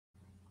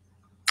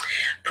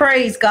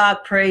Praise God,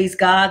 praise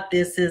God.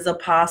 This is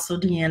Apostle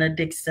DIXON.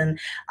 DIXON.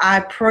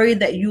 I pray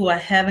that you are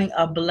having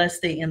a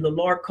blessed day in the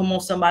Lord. Come on,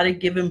 somebody,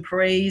 give him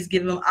praise,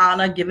 give him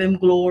honor, give him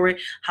glory.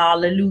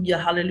 Hallelujah,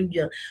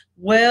 hallelujah.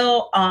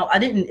 Well, I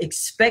didn't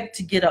expect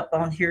to get up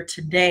on here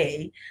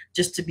today,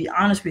 just to be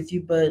honest with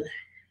you, but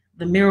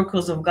the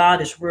miracles of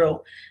God is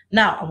real.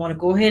 Now, I want to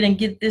go ahead and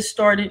get this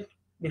started.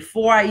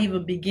 Before I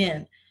even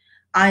begin,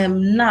 I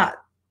am not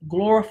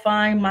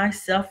glorifying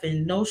myself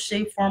in no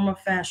shape, form, or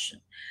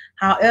fashion.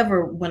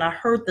 However, when I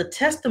heard the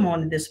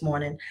testimony this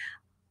morning,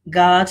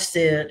 God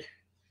said,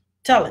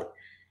 tell it,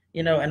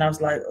 and I was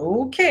like,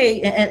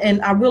 okay.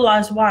 And I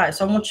realized why.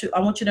 So I want you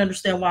to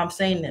understand why I'm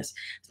saying this.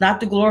 It's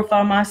not to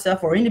glorify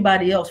myself or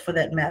anybody else for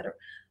that matter.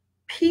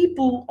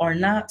 People are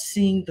not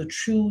seeing the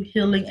true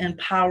healing and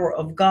power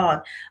of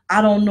God.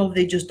 I don't know if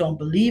they just don't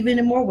believe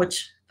anymore,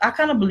 which I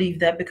kind of believe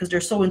that because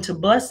they're so into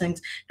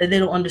blessings that they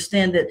don't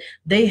understand that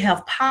they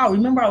have power.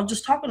 Remember, I was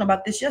just talking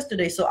about this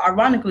yesterday. So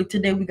ironically,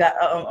 today we got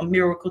a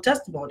miracle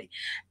testimony.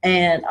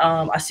 And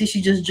I see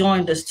she just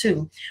joined us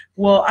too.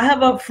 Well, I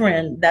have a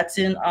friend that's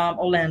in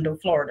Orlando,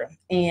 Florida.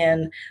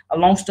 And a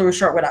long story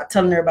short, without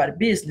telling everybody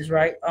business,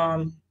 right?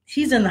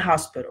 He's in the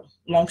hospital,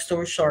 long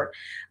story short,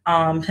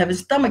 having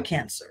stomach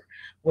cancer,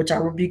 which I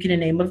rebuke in the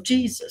name of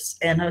Jesus.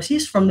 And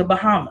he's from the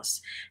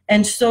Bahamas.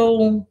 And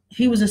so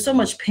he was in so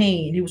much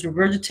pain. He was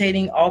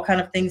regurgitating, all kind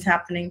of things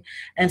happening.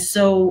 And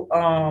so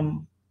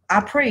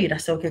I prayed. I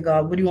said, okay,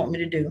 God, what do you want me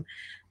to do?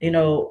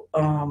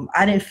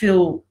 I didn't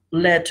feel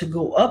led to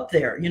go up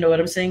there. You know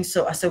what I'm saying?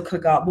 So I said, okay,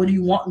 God, what do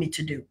you want me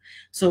to do?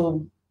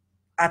 So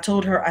I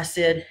told her, I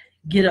said,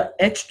 get an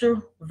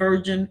extra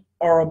virgin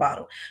oil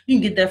bottle. You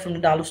can get that from the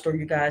dollar store,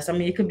 you guys. I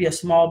mean, it could be a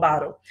small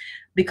bottle.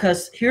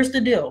 Because here's the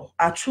deal.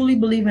 I truly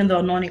believe in the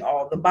anointing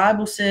oil. The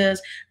Bible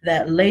says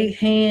that lay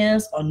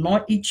hands,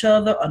 anoint each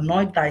other,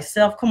 anoint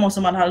thyself. Come on,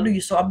 somebody,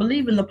 hallelujah. So I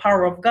believe in the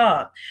power of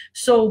God.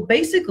 So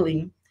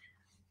basically,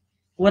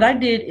 what I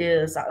did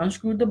is I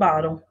unscrewed the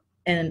bottle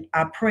and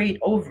I prayed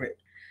over it.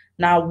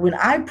 Now, when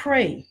I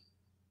pray,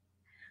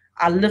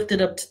 I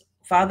lifted up,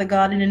 Father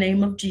God, in the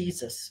name of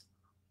Jesus.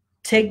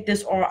 Take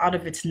this oil out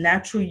of its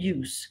natural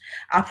use.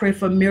 I pray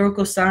for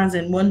miracle signs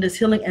and wonders,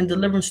 healing and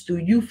deliverance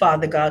through you,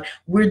 Father God.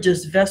 We're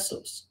just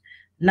vessels.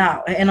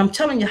 Now, and I'm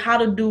telling you how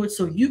to do it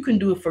so you can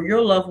do it for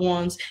your loved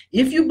ones.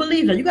 If you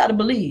believe, now you got to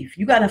believe.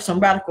 You got to have some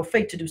radical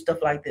faith to do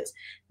stuff like this.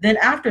 Then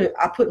after,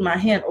 I put my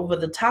hand over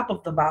the top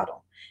of the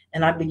bottle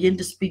and I begin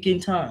to speak in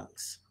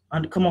tongues.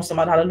 Come on,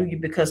 somebody, hallelujah,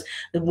 because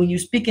when you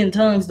speak in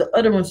tongues, the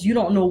utterance, you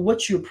don't know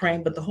what you're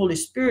praying, but the Holy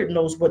Spirit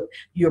knows what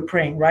you're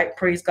praying, right?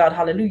 Praise God,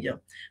 hallelujah.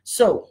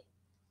 So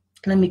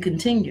let me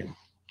continue.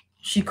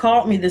 She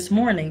called me this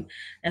morning,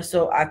 and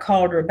so I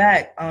called her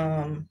back.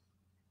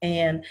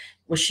 And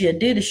what she had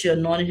did is she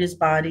anointed his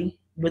body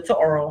with the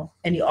oil,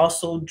 and he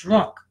also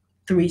drunk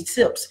 3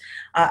 sips.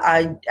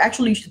 I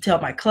actually used to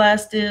tell my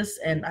class this,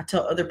 and I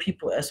tell other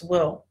people as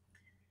well.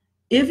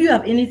 If you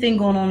have anything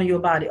going on in your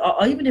body,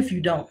 or even if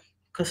you don't,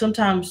 because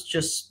sometimes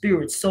just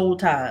spirit, soul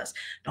ties,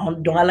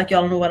 don't act like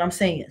y'all don't know what I'm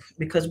saying.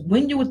 Because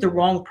when you're with the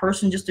wrong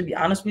person, just to be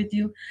honest with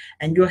you,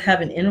 and you're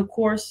having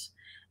intercourse,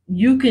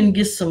 you can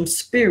get some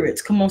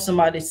spirits. Come on,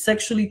 somebody,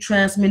 sexually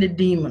transmitted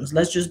demons.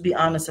 Let's just be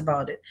honest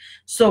about it.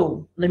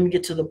 So let me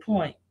get to the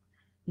point.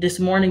 This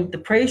morning, the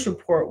praise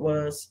report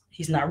was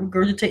he's not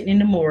regurgitating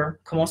anymore.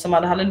 Come on,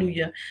 somebody,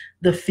 hallelujah.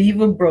 The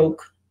fever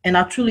broke. And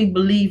I truly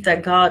believe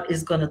that God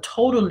is going to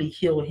totally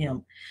heal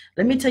him.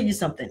 Let me tell you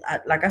something.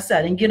 Like I said,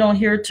 I didn't get on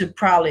here to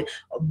probably,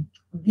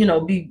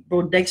 be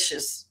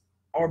bodacious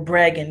or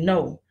bragging.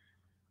 No.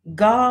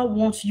 God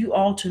wants you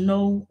all to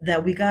know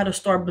that we got to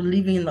start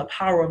believing in the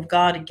power of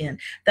God again.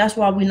 That's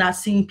why we're not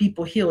seeing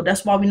people healed.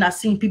 That's why we're not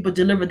seeing people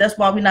delivered. That's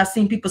why we're not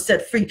seeing people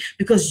set free,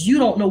 because you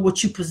don't know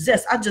what you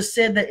possess. I just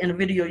said that in a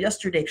video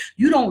yesterday.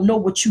 You don't know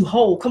what you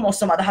hold. Come on,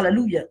 somebody,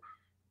 hallelujah.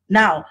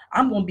 Now,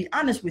 I'm going to be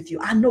honest with you.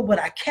 I know what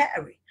I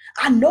carry.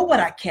 I know what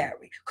I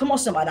carry. Come on,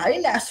 somebody. I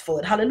didn't ask for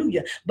it.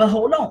 Hallelujah. But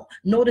hold on.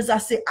 Notice I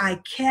say I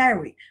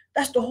carry.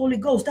 That's the Holy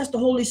Ghost. That's the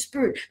Holy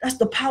Spirit. That's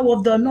the power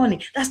of the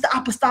anointing. That's the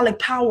apostolic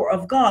power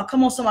of God.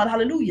 Come on, somebody.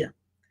 Hallelujah.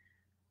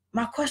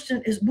 My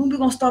question is, when we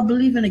going to start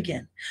believing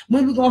again?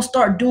 When we going to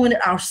start doing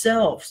it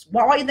ourselves?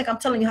 Why do you think I'm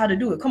telling you how to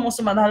do it? Come on,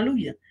 somebody.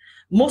 Hallelujah.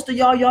 Most of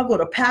y'all go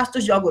to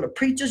pastors, y'all go to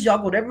preachers, y'all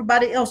go to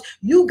everybody else.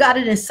 You got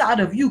it inside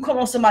of you. Come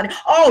on, somebody.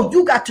 All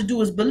you got to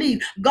do is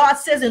believe. God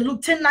says in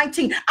Luke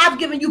 10:19, I've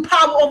given you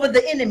power over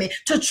the enemy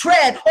to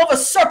tread over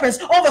serpents,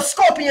 over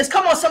scorpions.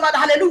 Come on, somebody.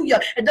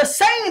 Hallelujah. And the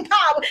same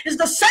power is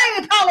the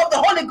same power of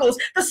the Holy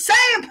Ghost. The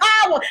same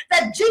power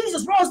that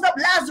Jesus rose up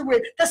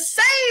Lazarus. The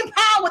same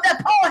power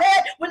that Paul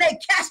had when they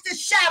cast his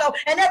shadow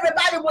and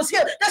everybody was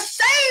healed. The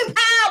same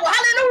power.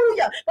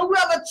 Hallelujah. But we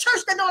have a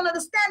church that don't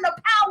understand the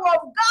power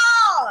of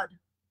God.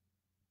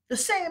 The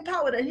same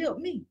power that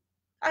healed me.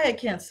 I had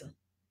cancer.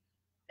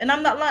 And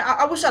I'm not lying.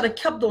 I wish I'd have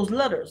kept those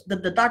letters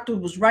that the doctor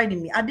was writing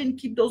me. I didn't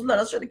keep those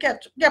letters. I should have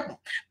kept them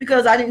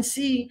because I didn't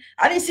see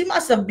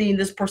myself being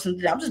this person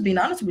today. I'm just being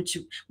honest with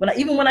you.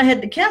 Even when I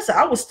had the cancer,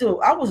 I was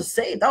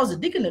saved. I was a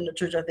deacon in the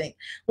church, I think.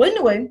 Well,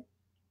 anyway,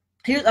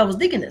 Here, I was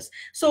thinking this.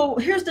 So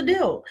here's the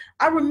deal.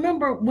 I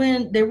remember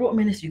when they wrote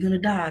me this, you're going to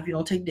die if you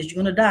don't take this.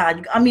 You're going to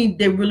die. I mean,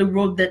 they really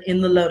wrote that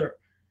in the letter.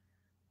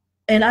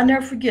 And I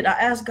never forget, I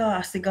asked God,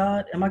 I said,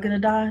 God, am I going to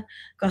die?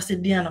 God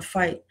said, DEANNA,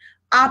 fight.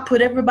 I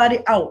put everybody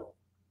out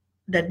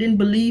that didn't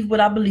believe what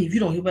I believe. You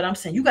don't hear what I'm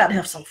saying. You got to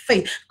have some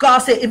faith. God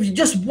said, if you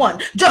just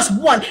one,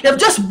 if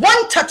just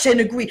one touch and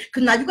agree,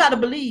 because now you got to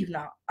believe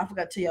now. I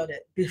forgot to tell y'all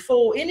that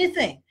before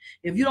anything,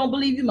 if you don't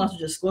believe, you must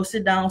just go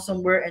sit down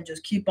somewhere and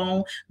just keep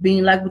on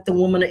being like with the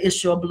woman of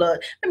issue of blood.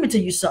 Let me tell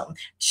you something.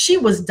 She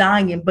was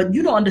dying, but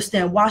you don't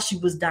understand why she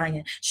was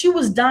dying. She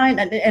was dying,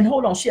 and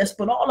hold on, she has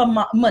spent all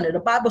of money. The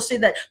Bible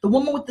says that the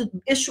woman with the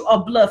issue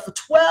of blood for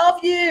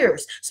 12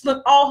 years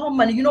spent all her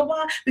money. You know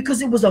why?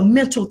 Because it was a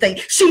mental thing.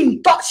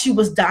 She thought she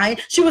was dying.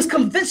 She was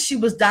convinced she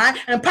was dying,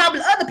 and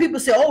probably other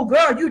people say, oh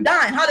girl, you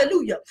dying.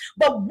 Hallelujah.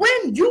 But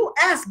when you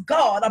ask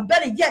God, or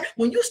better yet,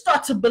 when you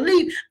start to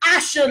believe I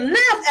should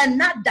live and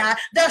not die,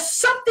 there's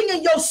something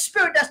in your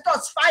spirit that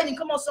starts fighting.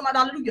 Come on, somebody,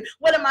 hallelujah.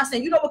 What am I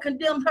saying? You know what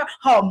condemned her?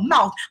 Her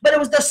mouth. But it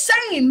was the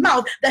same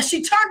mouth that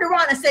she turned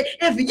around and said,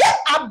 if yet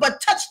I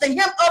but touch the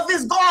hem of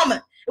his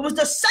garment. It was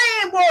the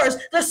same words,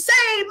 the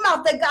same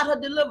mouth that got her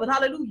delivered.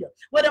 Hallelujah.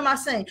 What am I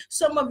saying?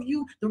 Some of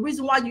you, the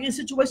reason why you're in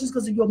situations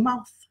because of your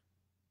mouth.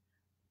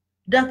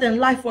 Death and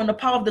life are in the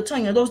power of the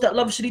tongue, and those that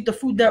love should eat the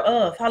fruit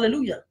thereof.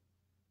 Hallelujah.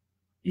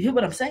 You hear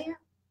what I'm saying?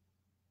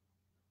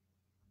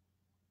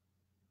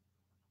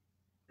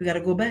 We got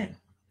to go back.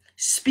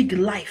 Speak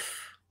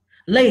life.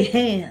 Lay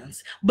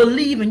hands.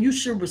 Believe and you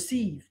should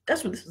receive.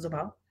 That's what this is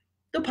about.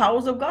 The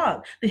powers of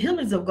God, the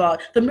healings of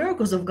God, the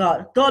miracles of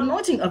God, the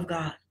anointing of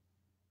God.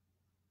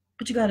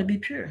 But you got to be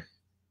pure.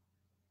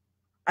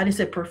 I didn't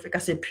say perfect. I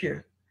said pure.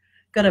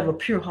 You got to have a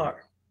pure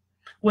heart.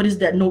 What is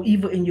that? No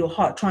evil in your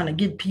heart, trying to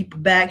get people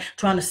back,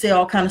 trying to say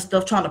all kind of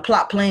stuff, trying to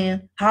plot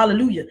plan.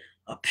 Hallelujah.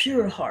 A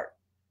pure heart.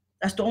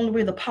 That's the only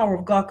way the power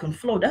of God can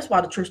flow. That's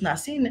why the church not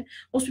seeing it.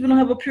 Most people don't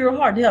have a pure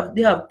heart. They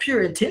have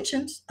pure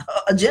intentions,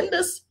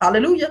 agendas.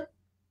 Hallelujah.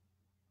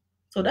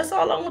 So that's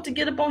all I want to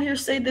get up on here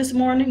say this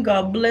morning.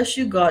 God bless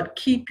you. God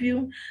keep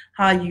you.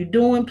 How you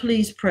doing?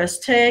 Please press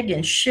tag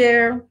and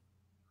share.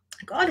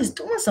 God is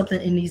doing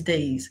something in these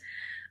days.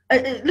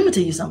 Let me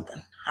tell you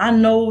something. I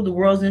know the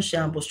world's in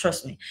shambles,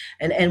 trust me.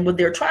 And what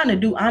they're trying to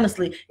do,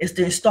 honestly, is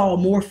to install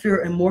more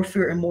fear and more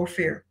fear and more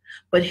fear.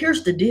 But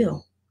here's the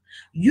deal.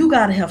 You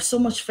got to have so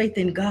much faith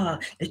in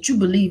God that you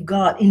believe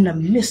God in the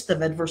midst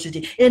of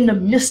adversity, in the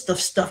midst of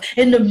stuff,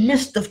 in the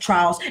midst of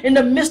trials, in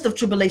the midst of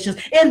tribulations,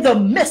 in the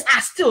midst.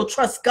 I still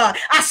trust God.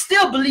 I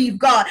still believe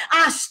God.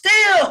 I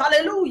still,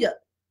 hallelujah.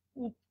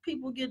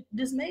 People get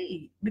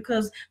dismayed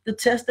because the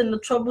tests and the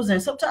troubles,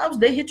 and sometimes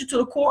they hit you to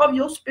the core of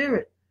your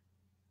spirit.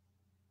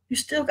 You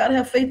still got to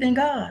have faith in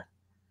God.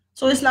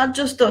 So it's not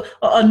just a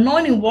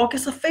anointing walk,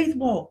 it's a faith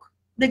walk.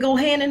 They go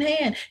hand in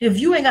hand. If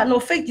you ain't got no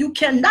faith, you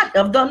cannot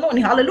have the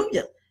anointing.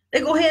 Hallelujah.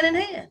 They go hand in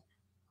hand.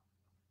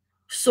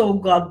 So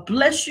God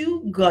bless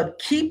you. God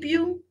keep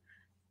you.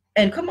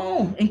 And come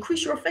on,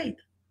 increase your faith.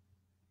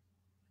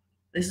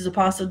 This is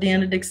Apostle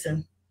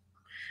DIXON.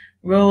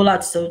 Roll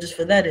out, soldiers,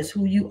 for that is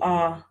who you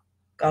are.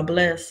 God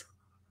bless.